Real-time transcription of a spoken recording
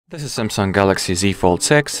This is Samsung Galaxy Z Fold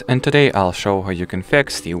 6, and today I'll show how you can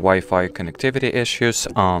fix the Wi-Fi connectivity issues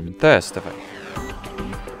on this device.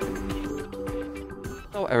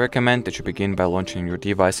 So I recommend that you begin by launching your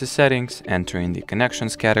device's settings, entering the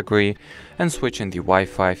connections category, and switching the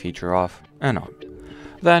Wi-Fi feature off and on.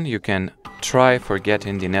 Then you can try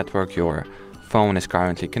forgetting the network your phone is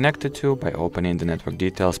currently connected to by opening the network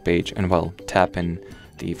details page and tapping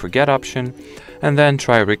the forget option, and then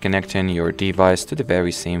try reconnecting your device to the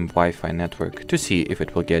very same Wi-Fi network to see if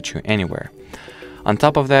it will get you anywhere. On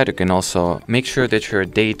top of that, you can also make sure that your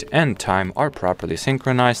date and time are properly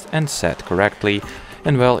synchronized and set correctly.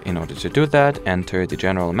 And in order to do that, enter the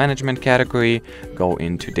general management category, go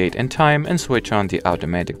into date and time, and switch on the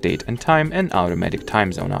automatic date and time and automatic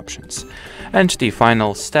time zone options. And the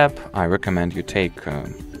final step I recommend you take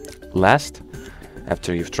last,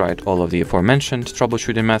 after you've tried all of the aforementioned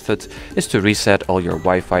troubleshooting methods, is to reset all your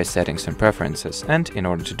Wi-Fi settings and preferences. And in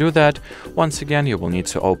order to do that, once again, you will need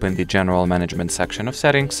to open the general management section of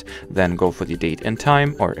settings, then go for the date and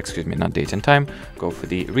time, or excuse me, not date and time, go for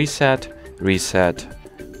the reset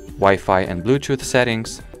Wi-Fi and Bluetooth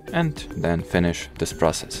settings, and then finish this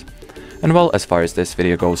process. And as far as this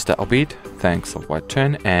video goes, that'll be it. Thanks for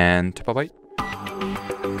watching, and bye-bye.